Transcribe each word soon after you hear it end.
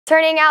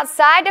Turning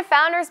outside to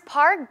Founders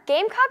Park,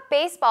 Gamecock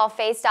baseball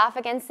faced off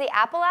against the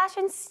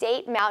Appalachian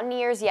State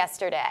Mountaineers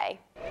yesterday.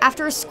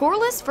 After a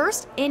scoreless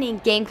first inning,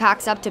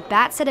 Gamecocks up to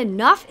bat said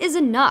enough is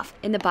enough.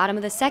 In the bottom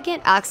of the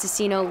second, Alex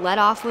Tessino led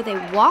off with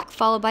a walk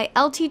followed by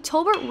LT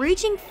Tolbert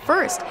reaching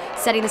first,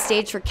 setting the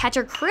stage for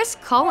catcher Chris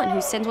Cullen, who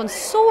sends one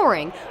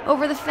soaring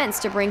over the fence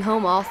to bring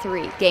home all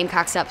three.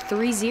 Gamecocks up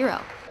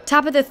 3-0.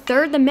 Top of the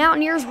third, the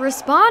Mountaineers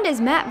respond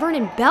as Matt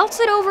Vernon belts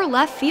it over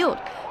left field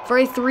for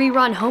a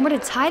 3-run homer to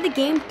tie the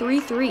game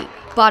 3-3.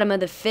 Bottom of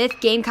the fifth,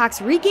 Gamecocks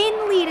regain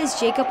the lead as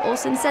Jacob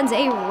Olsen sends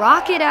a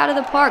rocket out of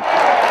the park.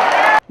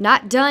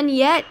 Not done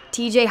yet.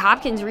 TJ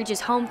Hopkins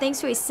reaches home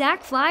thanks to a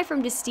sac fly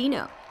from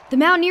Destino. The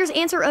Mountaineers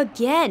answer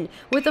again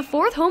with the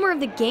fourth homer of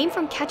the game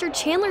from catcher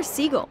Chandler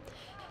Siegel.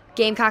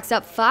 Gamecocks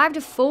up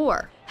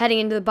 5-4. Heading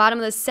into the bottom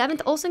of the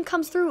seventh, Olsen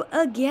comes through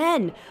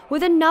again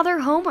with another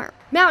homer.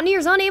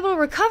 Mountaineers unable to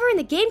recover and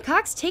the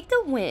Gamecocks take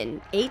the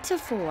win,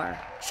 8-4.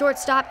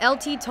 Shortstop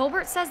LT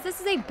Tolbert says this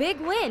is a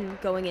big win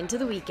going into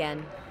the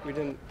weekend. We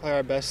didn't play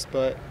our best,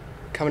 but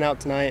coming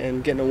out tonight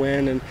and getting a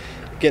win and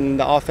getting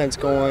the offense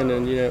going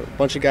and a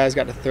bunch of guys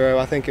got to throw,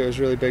 I think it was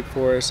really big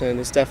for us, and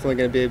it's definitely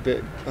going to be a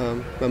bit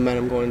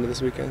momentum going into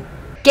this weekend.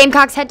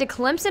 Gamecocks head to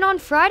Clemson on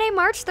Friday,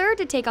 March 3rd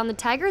to take on the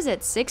Tigers at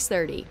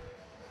 6:30.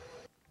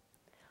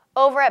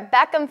 Over at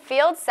Beckham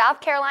Field,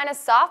 South Carolina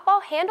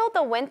softball handled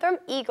the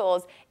Winthrop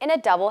Eagles in a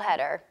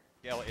doubleheader.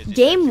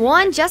 Game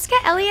 1, Jessica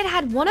Elliott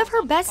had one of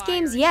her best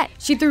games yet.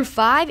 She threw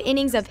 5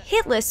 innings of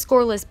hitless,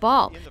 scoreless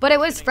ball. But it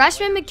was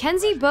freshman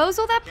Mackenzie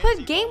Bozell that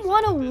put Game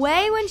 1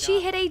 away when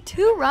she hit a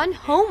 2-run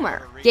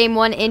homer. Game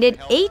 1 ended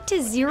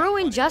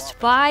 8-0 in just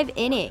 5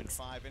 innings.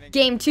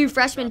 Game 2,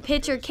 freshman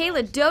pitcher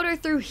Kayla Doder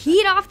threw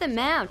heat off the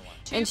mound,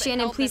 and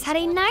Shannon Please had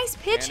a nice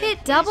pitch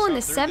hit double in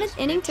the 7th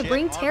inning to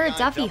bring Tara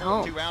Duffy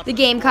home. The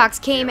Gamecocks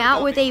came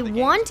out with a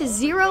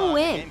 1-0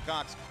 win.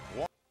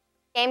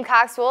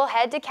 Gamecocks will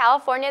head to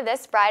California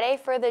this Friday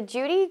for the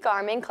Judy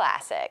Garman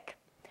Classic.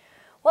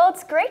 Well,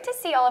 it's great to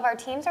see all of our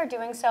teams are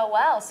doing so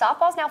well.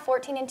 Softball's now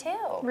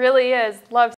 14-2. Really is. Love